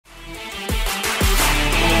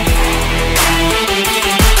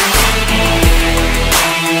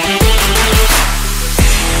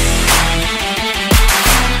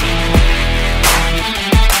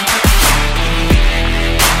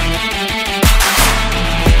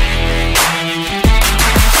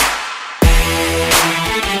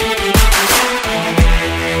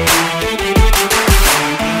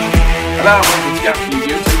Hello, welcome to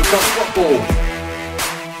Gasbbuteo to talk football.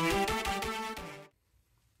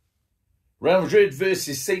 Real Madrid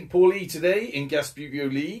versus St. Pauli today in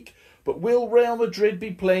Gasbbuteo League. But will Real Madrid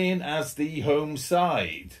be playing as the home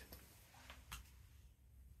side?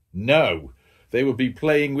 No, they will be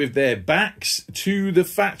playing with their backs to the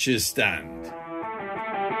Thatcher's stand.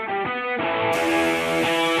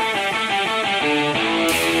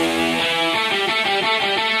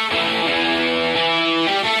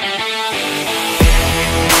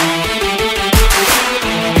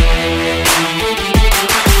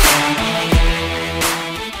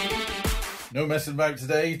 No messing about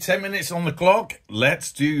today. 10 minutes on the clock.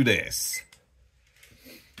 Let's do this.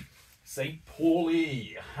 St.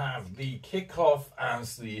 Pauli have the kickoff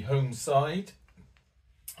as the home side.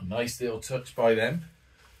 A nice little touch by them.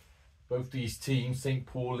 Both these teams, St.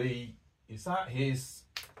 Pauli, is that his...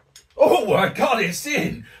 Oh my God, it's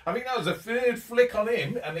in! I think that was a third flick on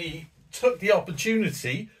him and he took the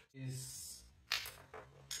opportunity.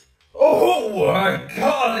 Oh my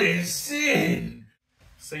God, it's in!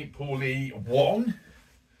 St. Pauli won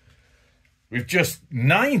with just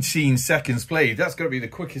 19 seconds played. That's going to be the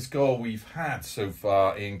quickest goal we've had so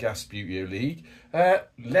far in Gasbbuteo League.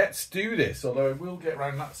 Let's do this, although I will get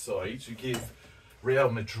around that side to give Real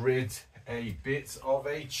Madrid a bit of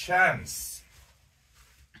a chance.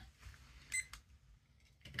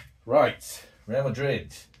 Right, Real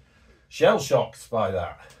Madrid, shell-shocked by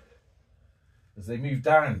that. As they move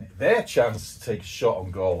down, their chance to take a shot on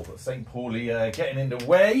goal. But St. Pauli getting in the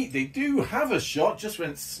way. They do have a shot, just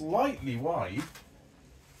went slightly wide.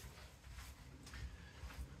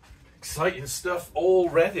 Exciting stuff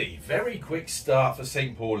already. Very quick start for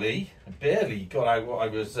St. Pauli. I barely got out what I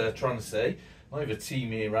was trying to say. Neither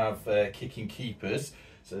team here have kicking keepers,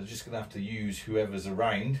 so they're just going to have to use whoever's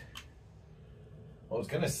around. What I was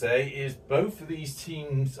going to say is both of these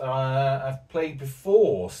teams have played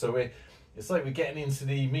before, so it's like we're getting into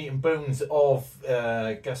the meat and bones of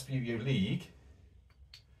Gasbbuteo League.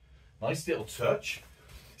 Nice little touch.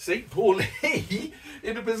 St. Pauli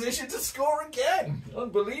in a position to score again.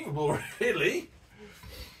 Unbelievable, really.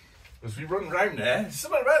 As we run round there,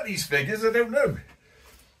 something about these figures, I don't know.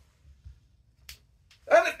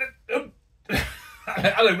 I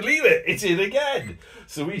don't believe it. It's in again.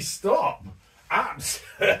 So we stop.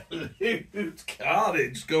 Absolute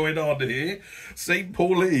carnage going on here. St.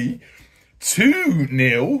 Pauli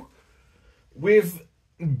 2-0 with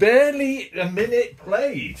barely a minute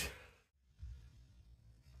played.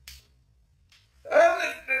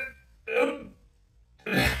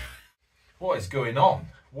 What is going on?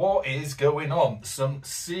 What is going on? Some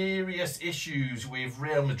serious issues with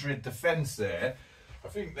Real Madrid defence there. I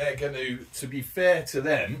think they're going to be fair to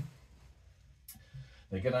them,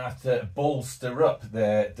 they're going to have to bolster up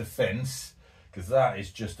their defence because that is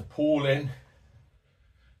just appalling.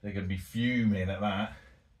 They're going to be fuming at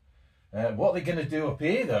that. What they're going to do up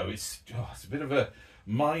here, though, it's a bit of a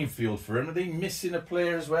minefield for them. Are they missing a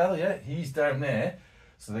player as well? Yeah, he's down there.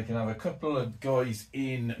 So they can have a couple of guys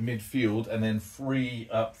in midfield and then 3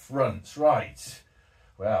 up front. Right.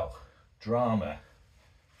 Well, drama.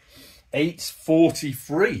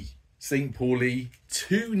 8:43. St. Pauli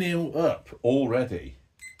 2-0 up already.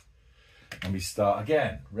 And we start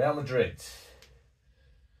again. Real Madrid.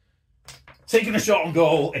 Taking a shot on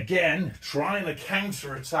goal again, trying to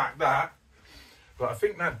counter-attack that. But I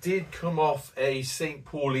think that did come off a St.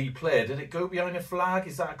 Pauli player. Did it go behind a flag?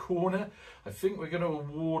 Is that a corner? I think we're going to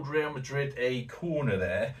award Real Madrid a corner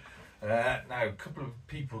there. Now, a couple of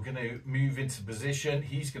people are going to move into position.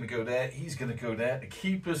 He's going to go there. He's going to go there. The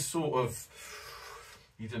keeper's sort of...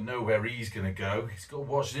 You don't know where he's going to go. He's got to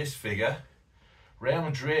watch this figure. Real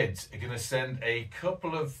Madrid are going to send a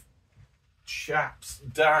couple of chaps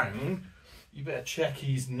down. You better check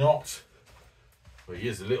he's not... Well, he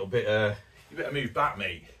is a little bit... You better move back,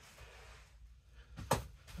 mate.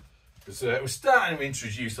 Because we're starting to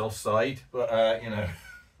introduce offside, but, you know,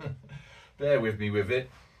 bear with me with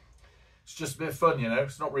it. It's just a bit of fun, you know.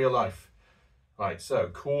 It's not real life. Right, so,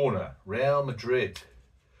 corner. Real Madrid.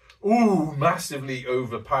 Ooh, massively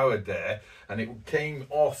overpowered there. And it came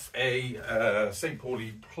off a St.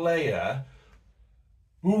 Pauli player.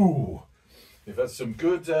 Ooh. They've had some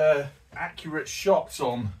good accurate shots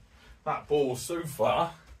on that ball so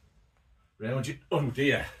far. Real Madrid. Oh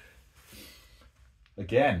dear.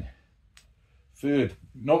 Again. Third.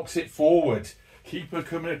 Knocks it forward. Keeper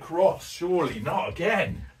coming across. Surely not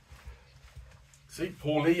again. St.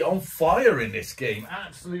 Pauli on fire in this game.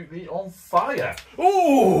 Absolutely on fire.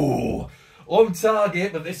 Ooh! On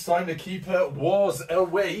target, but this time the keeper was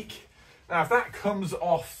awake. Now, if that comes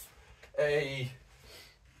off a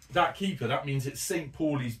that keeper, that means it's St.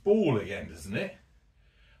 Pauli's ball again, doesn't it?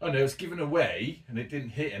 Oh no, it's given away and it didn't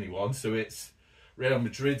hit anyone, so it's Real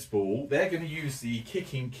Madrid's ball. They're going to use the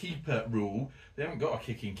kicking keeper rule. They haven't got a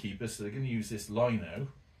kicking keeper, so they're going to use this lino.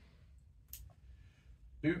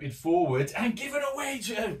 Booted forward and given away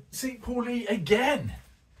to St. Pauli again.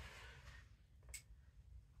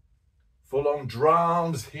 Full-on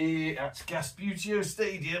drums here at Gasbbuteo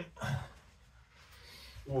Stadium.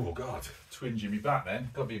 Oh God, twinging me back then.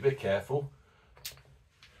 Got to be a bit careful.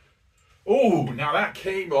 Oh, now that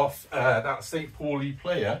came off that St. Pauli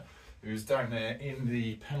player who's down there in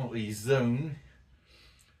the penalty zone.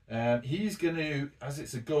 He's going to, as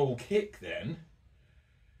it's a goal kick then,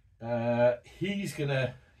 he's going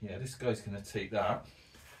to, yeah, this guy's going to take that.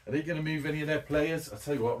 Are they going to move any of their players? I'll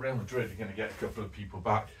tell you what, Real Madrid are going to get a couple of people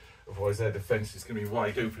back. Otherwise their defence is going to be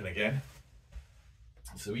wide open again.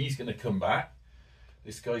 So he's going to come back.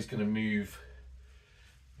 This guy's going to move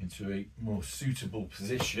into a more suitable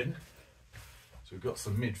position. So we've got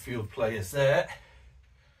some midfield players there.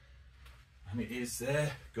 And it is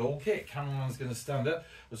their goal kick. Cameraman's going to stand up.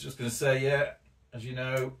 I was just going to say, yeah, as you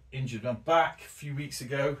know, injured my back a few weeks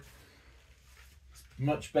ago. It's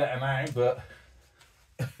much better now, but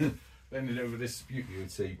bending over this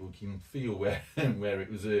Gasbbuteo table, you can feel where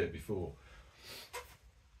it was hurt before.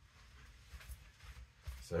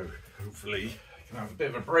 So hopefully I can have a bit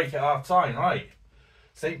of a break at half time, right?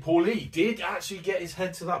 St. Pauli did actually get his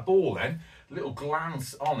head to that ball then. A little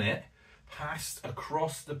glance on it, passed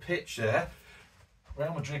across the pitch there.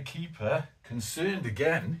 Real Madrid keeper concerned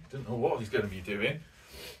again, didn't know what he's going to be doing.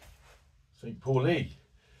 St. Pauli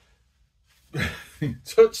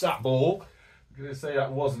touched that ball. I'm going to say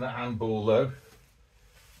that wasn't a handball though.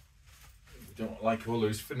 We don't like all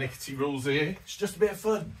those finicky rules here. It's just a bit of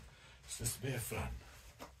fun. It's just a bit of fun.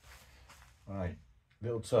 Right,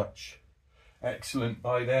 little touch. Excellent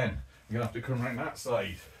by then. You're going to have to come around that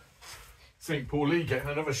side. St. Pauli getting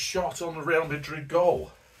another shot on the Real Madrid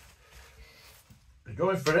goal. They're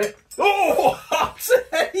going for it. Oh,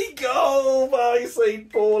 a goal by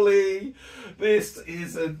St. Pauli. This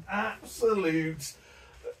is an absolute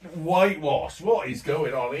whitewash. What is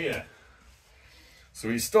going on here? So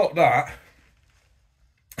he stopped that.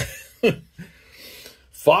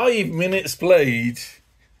 5 minutes played.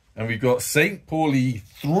 And we've got St. Pauli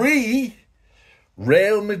 3,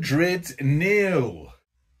 Real Madrid 0.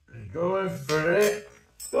 They're going for it.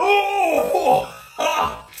 Oh!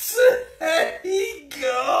 There you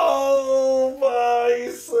go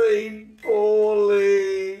by St.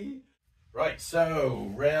 Pauli. Right,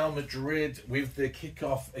 so Real Madrid with the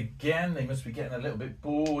kickoff again. They must be getting a little bit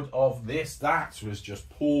bored of this. That was just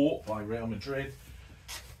poor by Real Madrid.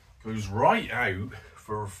 Goes right out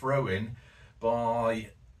for a throw-in by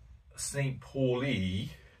St.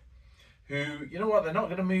 Pauli, who, you know what, they're not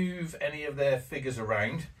going to move any of their figures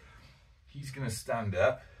around. He's going to stand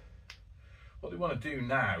up. What they want to do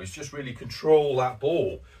now is just really control that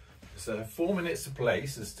ball. So 4 minutes to play,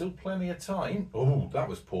 so there's still plenty of time. Oh, that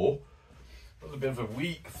was poor. That was a bit of a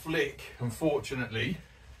weak flick, unfortunately.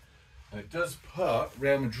 And it does put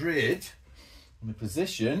Real Madrid in a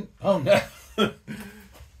position. Oh no, I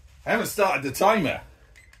haven't started the timer.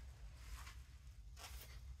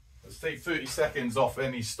 Let's take 30 seconds off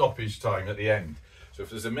any stoppage time at the end. So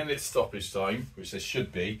if there's a minute stoppage time, which there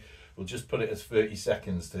should be, we'll just put it as 30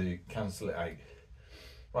 seconds to cancel it out.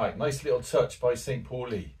 Right, nice little touch by St.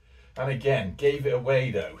 Pauli. And again, gave it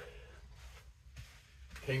away though.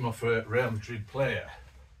 Came off a Real Madrid player.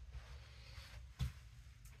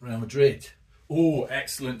 Real Madrid. Oh,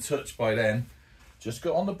 excellent touch by them. Just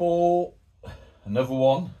got on the ball. Another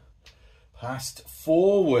one. Passed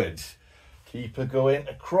forward. Keeper going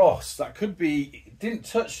across. That could be, didn't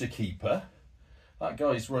touch the keeper. That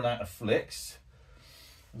guy's run out of flicks.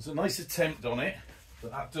 It was a nice attempt on it,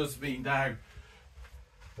 but that does mean now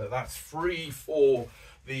that that's free for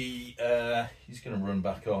the, he's going to run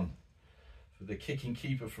back on, for the kicking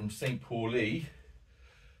keeper from St. Pauli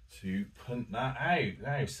to punt that out.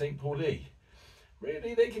 Now, St. Pauli,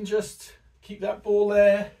 really, they can just keep that ball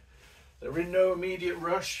there. They're in no immediate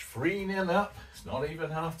rush, 3-0 up. It's not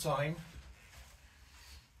even half time.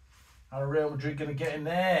 How are Real Madrid going to get in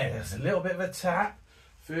there? There's a little bit of a tap.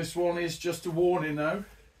 First one is just a warning though.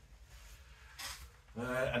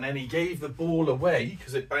 And then he gave the ball away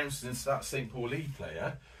because it bounced into that St. Pauli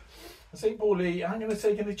player. And St. Pauli aren't going to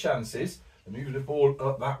take any chances. They're moving the ball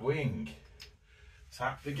up that wing.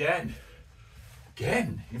 Tapped again.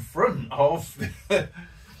 Again, in front of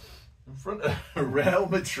Real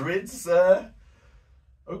Madrid's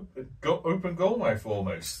open goal mouth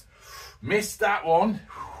almost. Missed that one.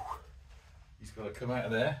 He's got to come out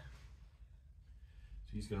of there.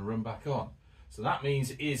 he's going to run back on. So that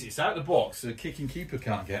means it's out the box, so the kicking keeper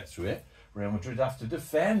can't get to it. Real Madrid have to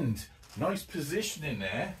defend. Nice positioning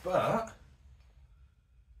there, but...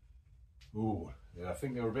 Ooh, yeah, I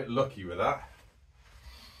think they were a bit lucky with that.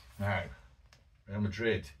 Now, Real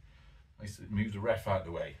Madrid, nice to move the ref out of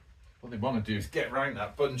the way. What they want to do is get around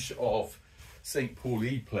that bunch of St.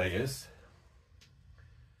 Pauli players.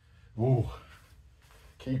 Ooh,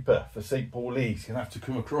 keeper for St. Pauli is going to have to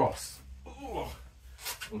come across. Ooh,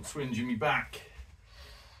 little twinge in me back.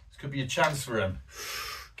 This could be a chance for him.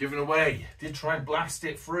 Given away. Did try and blast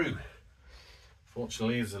it through.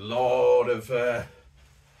 Fortunately, there's a lot of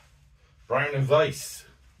brown and vice.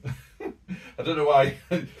 I don't know why.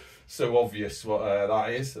 So obvious what that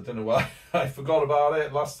is. I don't know why I forgot about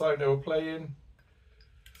it last time they were playing.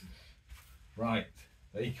 Right,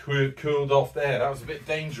 they cooled off there. That was a bit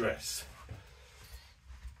dangerous.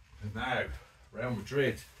 And now, Real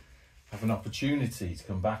Madrid have an opportunity to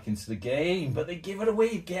come back into the game, but they give it away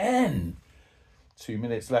again. 2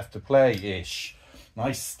 minutes left to play-ish.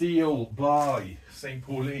 Nice steal by St.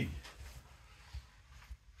 Pauli.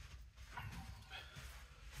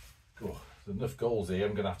 Oh, there's enough goals here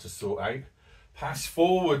I'm going to have to sort out. Pass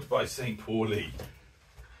forward by St. Pauli.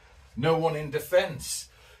 No one in defence.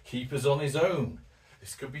 Keeper's on his own.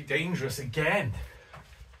 This could be dangerous again.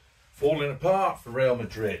 Falling apart for Real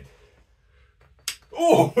Madrid.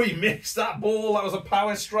 Oh, he missed that ball. That was a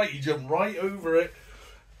power strike. He jumped right over it.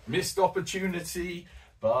 Missed opportunity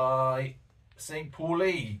by St.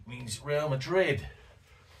 Pauli. Means Real Madrid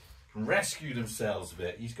can rescue themselves a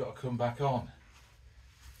bit. He's got to come back on.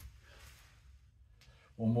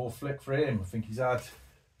 One more flick for him. I think he's had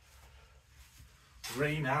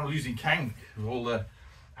 3 now, losing count with all the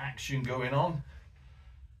action going on.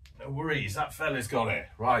 No worries, that fella's got it.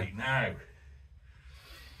 Right, now.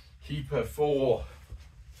 Keeper for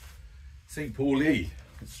St. Pauli.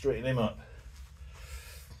 Let's straighten him up.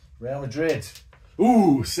 Real Madrid.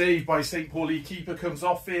 Ooh, saved by St. Pauli. Keeper comes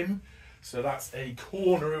off him. So that's a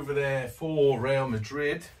corner over there for Real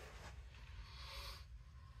Madrid.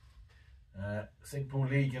 St.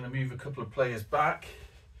 Pauli going to move a couple of players back.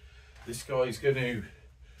 This guy's going to...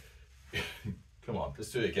 Come on,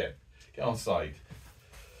 let's do it again. Get on side.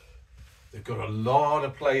 They've got a lot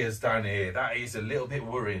of players down here. That is a little bit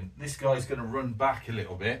worrying. This guy's going to run back a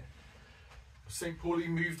little bit. St. Pauli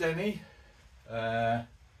moved any?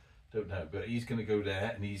 Don't know, but he's going to go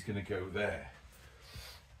there and he's going to go there.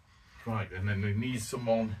 Right, and then they need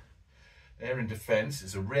someone there in defence.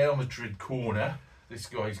 It's a Real Madrid corner. This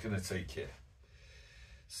guy's going to take it.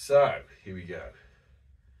 So, here we go.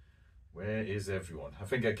 Where is everyone? I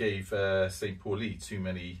think I gave St. Pauli too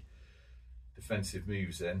many defensive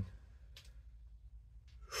moves then.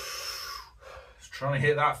 Was trying to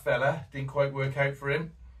hit that fella. Didn't quite work out for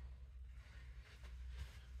him.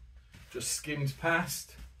 Just skimmed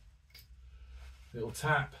past. Little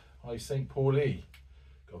tap by St. Pauli.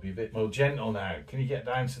 Got to be a bit more gentle now. Can you get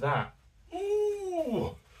down to that?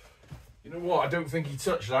 Ooh! You know what? I don't think he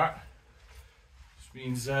touched that. Which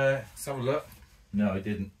means, let's have a look. No, I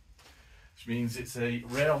didn't. Which means it's a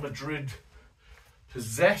Real Madrid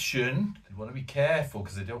possession. They want to be careful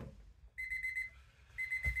because they don't...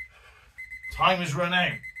 Time has run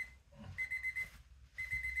out.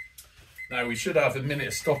 Now, we should have a minute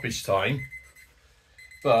of stoppage time.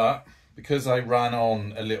 But because I ran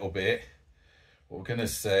on a little bit, what we're going to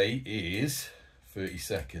say is 30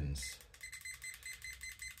 seconds.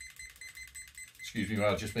 Excuse me,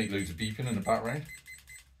 I'll just make loads of beeping in the background.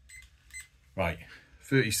 Right,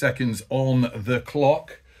 30 seconds on the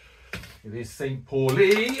clock. It is St.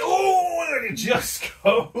 Pauli. Oh, and it just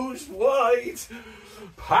goes wide.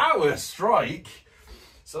 Power strike.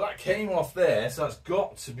 So that came off there, so that's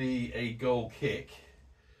got to be a goal kick.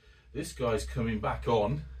 This guy's coming back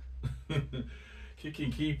on.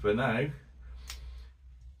 Kicking keeper now.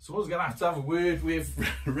 Someone's going to have a word with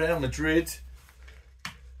Real Madrid.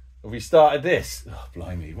 Have we started this? Oh,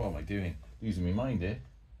 blimey, what am I doing? Losing my mind here.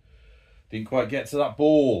 Didn't quite get to that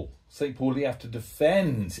ball. St. Pauli have to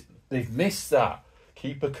defend. They've missed that.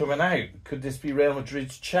 Keeper coming out. Could this be Real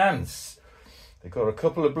Madrid's chance? They've got a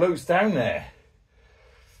couple of blokes down there.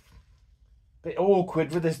 Bit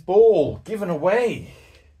awkward with this ball. Given away.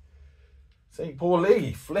 St.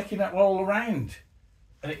 Pauli flicking that all around.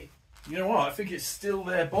 And you know what? I think it's still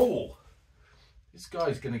their ball. This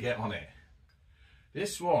guy's going to get on it.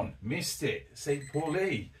 This one, missed it. St.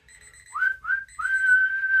 Pauli.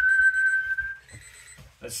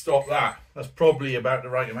 Let's stop that. That's probably about the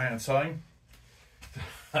right amount of time.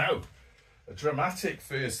 Now, a dramatic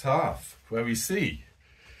first half where we see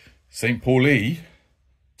St. Pauli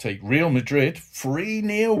take Real Madrid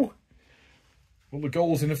 3-0. Well, the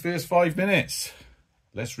goals in the first 5 minutes.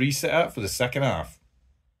 Let's reset up for the second half.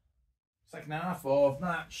 Second half of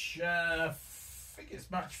match, I think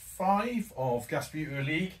it's match 5 of Gasbbuteo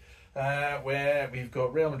League, where we've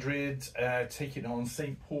got Real Madrid taking on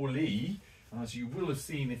St. Pauli. As you will have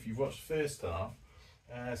seen if you've watched the first half,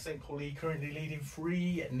 St. Pauli currently leading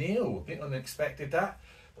 3-0. A bit unexpected that,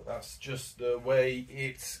 but that's just the way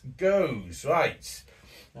it goes. Right,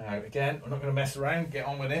 now again, we're not going to mess around, get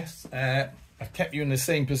on with this. I've kept you in the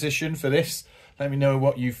same position for this. Let me know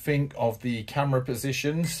what you think of the camera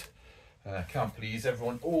positions. Can't please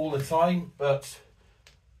everyone all the time, but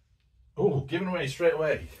giving away straight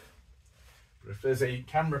away. But if there's a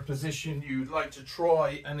camera position you'd like to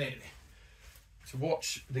try and to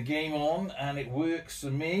watch the game on and it works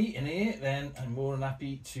for me in here, then I'm more than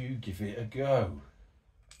happy to give it a go.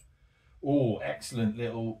 Oh, excellent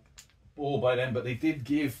little ball by them, but they did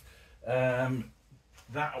give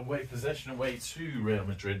that away, possession away to Real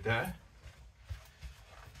Madrid there.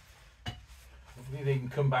 Hopefully they can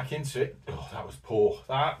come back into it. Oh, that was poor.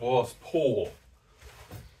 That was poor.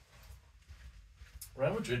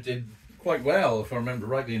 Real Madrid did quite well, if I remember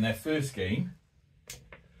rightly, in their first game.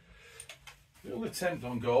 Little attempt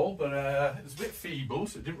on goal, but it was a bit feeble,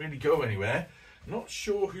 so it didn't really go anywhere. Not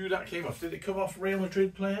sure who that came off. Did it come off a Real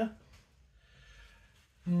Madrid player?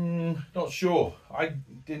 Not sure. I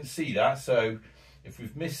didn't see that, so if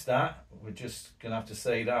we've missed that, we're just going to have to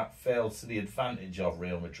say that fell to the advantage of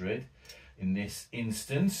Real Madrid in this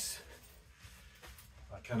instance.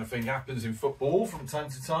 That kind of thing happens in football from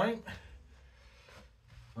time to time.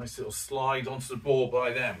 Nice little slide onto the ball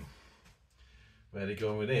by them. Where are they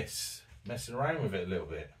going with this? Messing around with it a little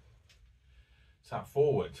bit. Tap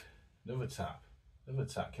forward. Another tap. Another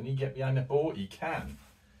tap. Can he get behind the ball? He can.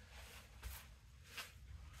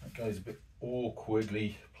 That guy's a bit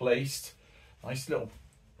awkwardly placed. Nice little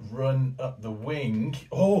run up the wing.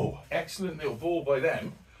 Oh, excellent little ball by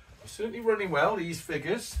them. Certainly running well, these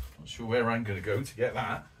figures. Not sure where I'm going to go to get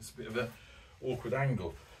that. It's a bit of an awkward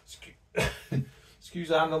angle. Excuse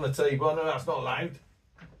the hand on the table. No, that's not allowed.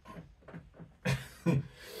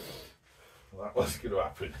 Well, that was going to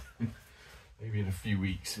happen. Maybe in a few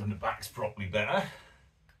weeks when the back's properly better.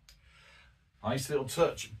 Nice little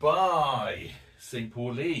touch by St.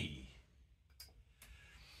 Pauli.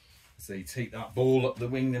 As they take that ball up the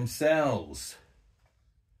wing themselves.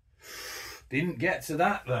 Didn't get to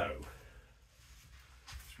that though.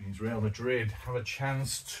 Which means Real Madrid have a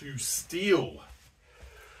chance to steal.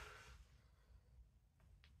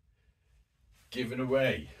 Given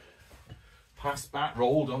away. Pass back,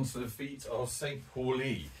 rolled onto the feet of St.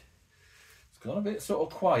 Pauli. It's gone a bit sort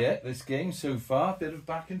of quiet, this game so far. Bit of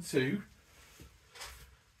back and two.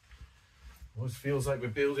 Always feels like we're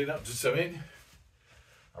building up to something.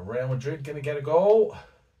 Are Real Madrid going to get a goal?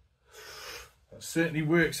 That certainly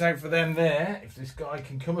works out for them there. If this guy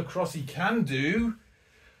can come across, he can do.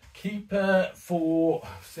 Keeper for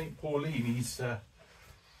St. Pauli needs to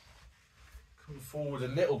come forward a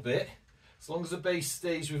little bit. As long as the base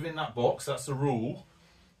stays within that box, that's the rule.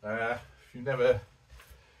 If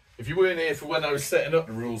you weren't here for when I was setting up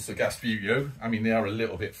the rules for Gasbbuteo, I mean, they are a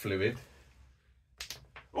little bit fluid.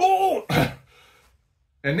 Oh!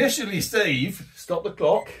 Initially save, stop the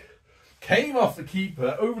clock, came off the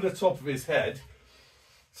keeper over the top of his head.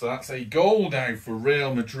 So that's a goal now for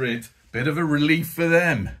Real Madrid. Bit of a relief for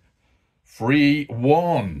them.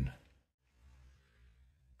 3-1.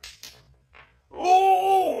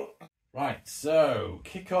 Oh! Right, so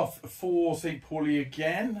kick-off for St. Pauli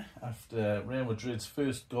again after Real Madrid's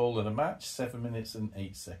first goal of the match. 7 minutes and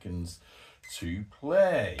 8 seconds to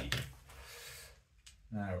play.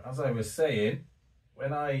 Now, as I was saying,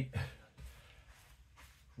 when I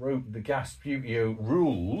wrote the Gasbbuteo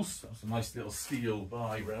rules, that's a nice little steal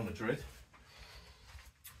by Real Madrid.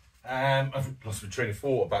 I've lost my train of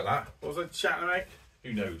thought about that. What was I chatting about?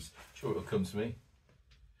 Who knows? I'm sure it'll come to me.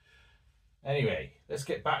 Anyway, let's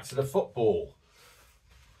get back to the football.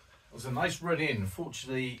 It was a nice run in.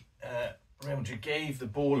 Unfortunately, Real Madrid gave the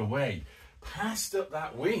ball away. Passed up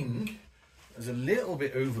that wing. It was a little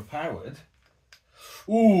bit overpowered.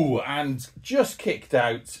 Ooh, and just kicked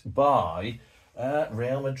out by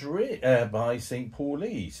Real Madrid, by St.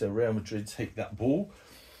 Pauli. So Real Madrid take that ball.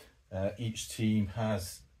 Each team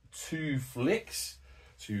has 2 flicks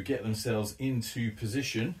to get themselves into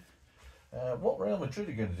position. What Real Madrid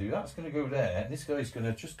are going to do, that's going to go there. This guy's going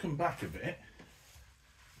to just come back a bit.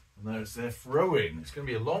 And there's their throw-in. It's going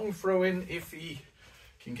to be a long throw-in if he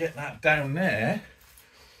can get that down there.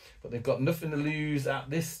 But they've got nothing to lose at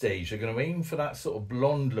this stage. They're going to aim for that sort of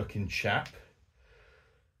blonde-looking chap.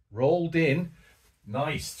 Rolled in.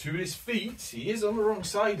 Nice. To his feet. He is on the wrong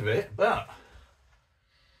side of it, but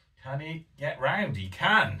Can he get round? He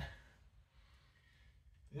can.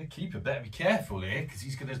 The keeper better be careful here because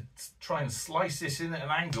he's going to try and slice this in at an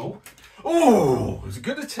angle. Oh, it was a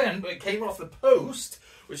good attempt, but it came off the post,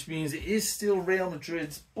 which means it is still Real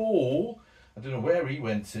Madrid's ball. I don't know where he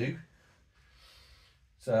went to.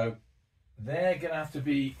 So they're going to have to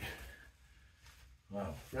be...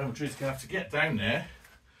 Well, Real Madrid's going to have to get down there.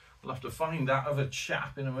 We'll have to find that other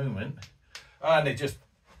chap in a moment. And they just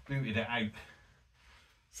booted it out.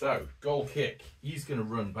 So, goal kick. He's going to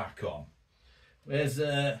run back on. Where's,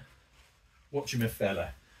 watch him a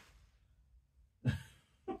fella. I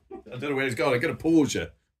don't know where he's gone. I'm going to pause you.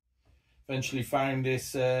 Eventually found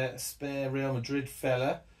this spare Real Madrid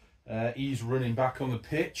fella. He's running back on the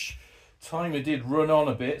pitch. Timer did run on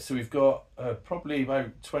a bit, so we've got probably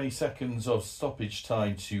about 20 seconds of stoppage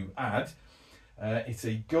time to add. It's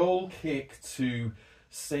a goal kick to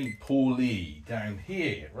St. Pauli down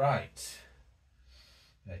here. Right.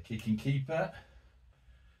 Kicking keeper.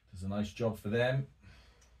 Does a nice job for them.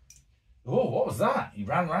 Oh, what was that? He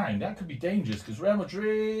ran round. That could be dangerous because Real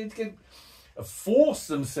Madrid can force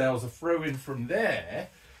themselves a throw in from there.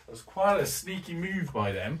 That was quite a sneaky move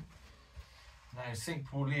by them. Now, St.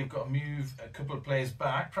 Pauli have got to move a couple of players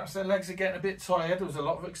back. Perhaps their legs are getting a bit tired. There was a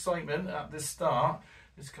lot of excitement at the start.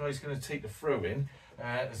 This guy's going to take the throw in.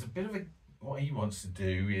 There's a bit of a... What he wants to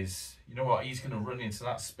do is... You know what? He's going to run into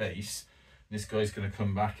that space. This guy's going to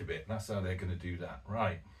come back a bit. That's how they're going to do that.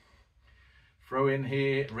 Right. Throw in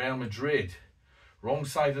here, Real Madrid. Wrong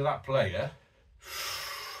side of that player.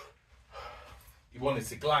 He wanted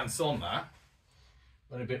to glance on that.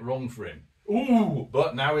 Went a bit wrong for him. Ooh,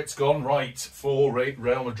 but now it's gone right for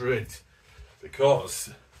Real Madrid. Because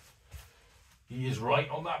he is right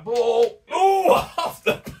on that ball. Oh, off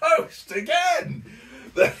the post again.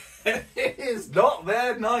 It is not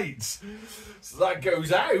their night. So that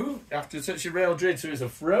goes out after touching Real Madrid. So it's a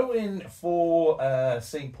throw in for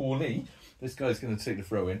St. Pauli. This guy's going to take the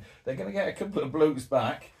throw in. They're going to get a couple of blokes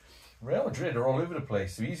back. Real Madrid are all over the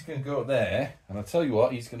place. So he's going to go up there. And I'll tell you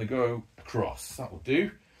what, he's going to go across. That will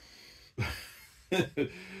do.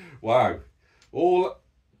 Wow. What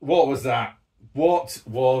was that? What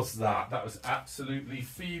was that? That was absolutely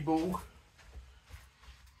feeble.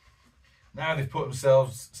 Now they've put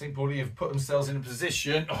themselves, St. Pauli have put themselves in a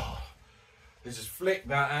position. Oh, they just flick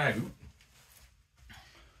that out.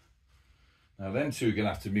 Now them two are going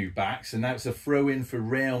to have to move back. So now it's a throw in for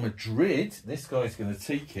Real Madrid. This guy's going to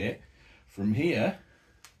take it from here.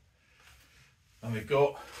 And they've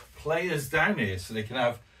got players down here. So they can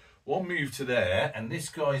have one move to there. And this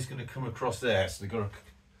guy's going to come across there. So they've got to,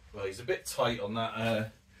 well, he's a bit tight on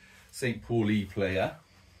that St. Pauli player.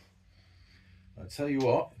 I'll tell you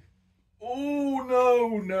what. Oh,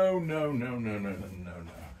 no.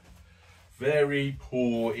 Very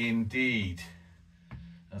poor indeed.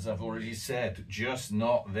 As I've already said, just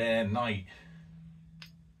not their night.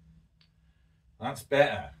 That's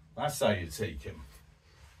better. That's how you take him.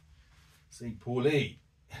 St. Pauli.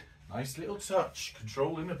 Nice little touch.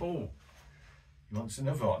 Controlling the ball. He wants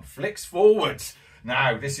another one. Flicks forward.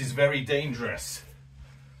 Now, this is very dangerous.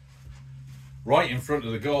 Right in front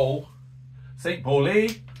of the goal. St.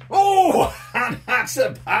 Pauli. Oh, and that's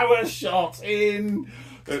a power shot in.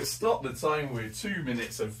 Stop the time with 2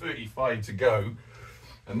 minutes and 35 to go.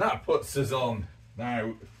 And that puts us on.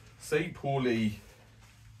 Now, St. Pauli.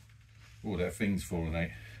 Oh, that thing's falling out.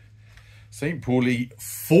 St. Pauli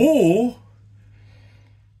 4.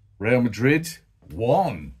 Real Madrid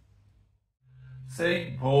 1.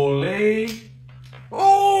 St. Pauli.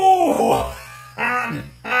 Oh, and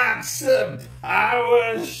that's a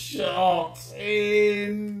power shot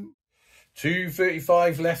in.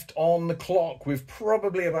 2:35 left on the clock with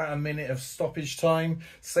probably about a minute of stoppage time.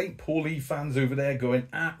 St. Pauli fans over there going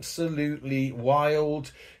absolutely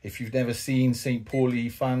wild. If you've never seen St. Pauli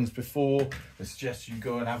fans before, I suggest you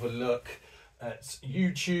go and have a look at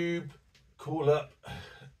YouTube. Call up.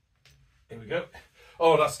 Here we go.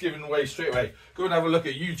 Oh, that's given away straight away. Go and have a look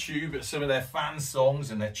at YouTube at some of their fan songs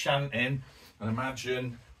and their chanting, and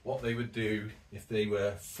imagine what they would do if they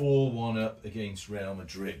were 4-1 up against Real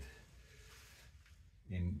Madrid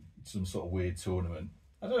in some sort of weird tournament.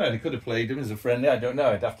 I don't know, they could have played him as a friendly, I don't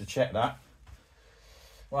know, I'd have to check that.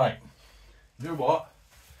 Right, you know what?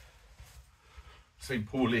 St.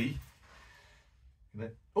 Pauli.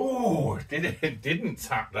 Oh, didn't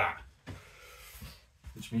tap that.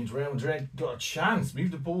 Which means Real Madrid got a chance.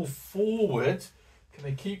 Move the ball forward. Can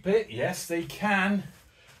they keep it? Yes, they can.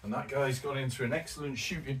 And that guy's got into an excellent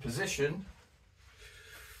shooting position.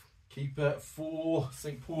 Keeper for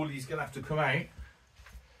St. Pauli's going to have to come out.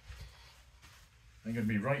 They're going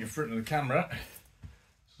to be right in front of the camera.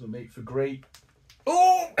 This will make for great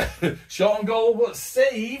Oh, shot on goal was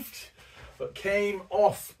saved, but came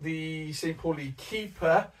off the St. Pauli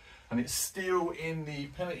keeper, and it's still in the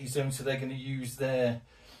penalty zone, so they're going to use their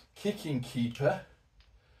kicking keeper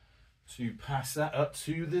to pass that up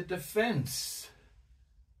to the defence.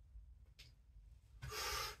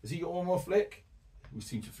 Has he got one more flick? We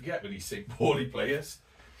seem to forget with these St. Pauli players.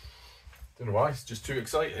 Don't know why, it's just too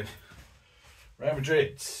exciting. Real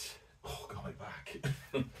Madrid. Oh, got my back.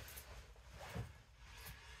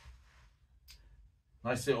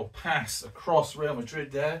 Nice little pass across Real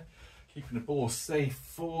Madrid there. Keeping the ball safe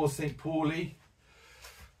for St. Pauli.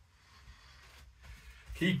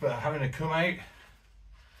 Keeper having to come out.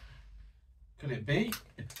 Could it be?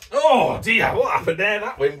 Oh dear, what happened there?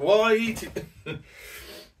 That went wide.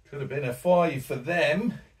 Could have been a 5 for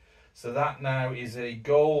them. So that now is a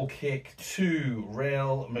goal kick to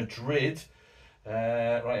Real Madrid.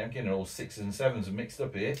 Right, I'm getting all 6s and 7s mixed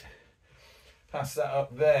up here. Pass that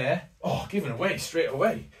up there. Oh, given away straight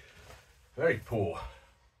away. Very poor.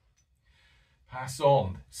 Pass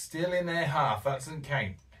on. Still in their half. That doesn't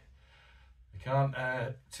count. They can't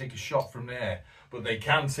take a shot from there. But they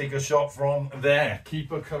can take a shot from there.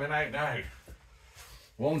 Keeper coming out now.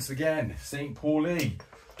 Once again, St. Pauli.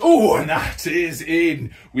 Oh, and that is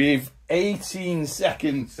in with 17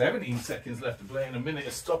 seconds left to play in a minute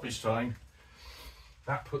of stoppage time.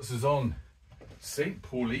 That puts us on St.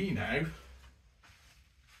 Pauli now.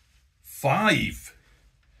 5.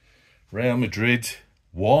 Real Madrid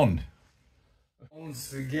 1.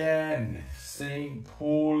 Once again, St.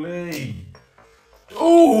 Pauli.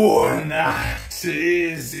 Oh, and that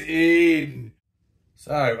is in.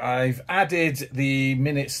 So I've added the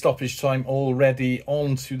minute stoppage time already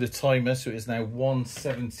onto the timer, so it is now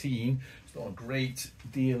 1:17. It's not a great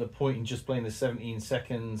deal of point in just playing the 17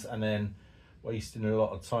 seconds and then wasting a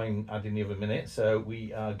lot of time adding the other minute. So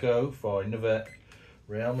we go for another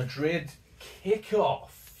Real Madrid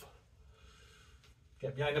kick-off.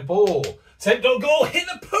 Get behind the ball. Attempt on goal. Hit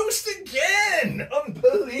the post again.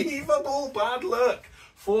 Unbelievable bad luck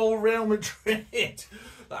for Real Madrid.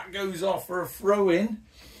 That goes off for a throw-in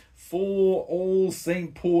for all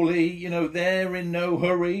St. Pauli. You know, they're in no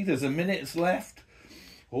hurry. There's a minute left.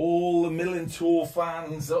 All the Millentor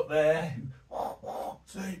fans up there.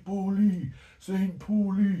 St. Pauli, St.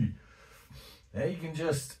 Pauli. They can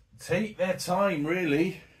just take their time,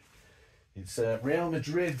 really. It's Real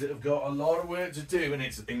Madrid that have got a lot of work to do, and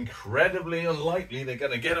it's incredibly unlikely they're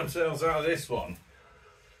going to get themselves out of this one.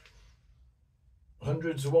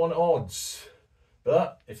 100-to-1 odds.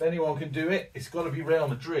 But if anyone can do it, it's got to be Real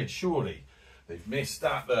Madrid, surely. They've missed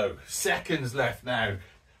that, though. Seconds left now.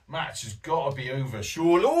 Match has got to be over,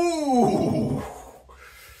 surely. Ooh!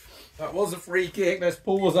 That was a free kick. Let's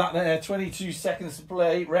pause that there. 22 seconds to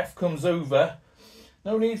play. Ref comes over.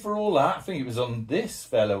 No need for all that. I think it was on this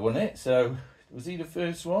fella, wasn't it? So, was he the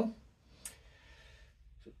first one?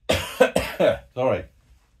 Sorry.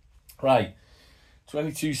 Right.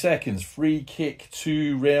 22 seconds. Free kick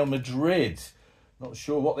to Real Madrid. Not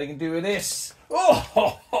sure what they can do with this.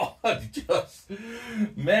 Oh, just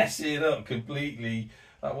mess it up completely.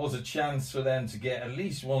 That was a chance for them to get at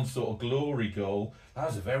least one sort of glory goal. That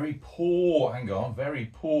was a very poor, hang on,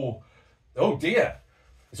 very poor. Oh dear,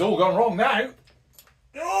 it's all gone wrong now.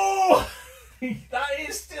 Oh, that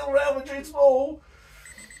is still Real Madrid's ball.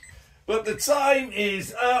 But the time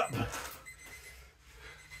is up.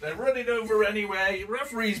 They're running over anyway.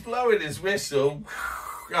 Referee's blowing his whistle.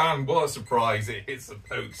 And what a surprise, it hits the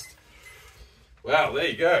post. Well, there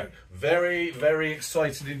you go. Very, very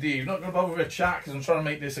excited indeed. I'm not going to bother with a chat because I'm trying to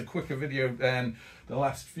make this a quicker video than the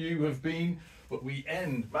last few have been. But we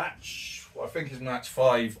end match, what I think is match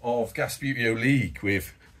 5 of Gasbbuteo League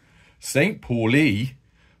with St. Pauli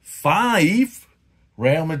 5,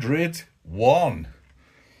 Real Madrid 1.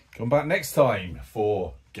 Come back next time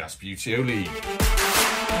for Gasbbuteo League.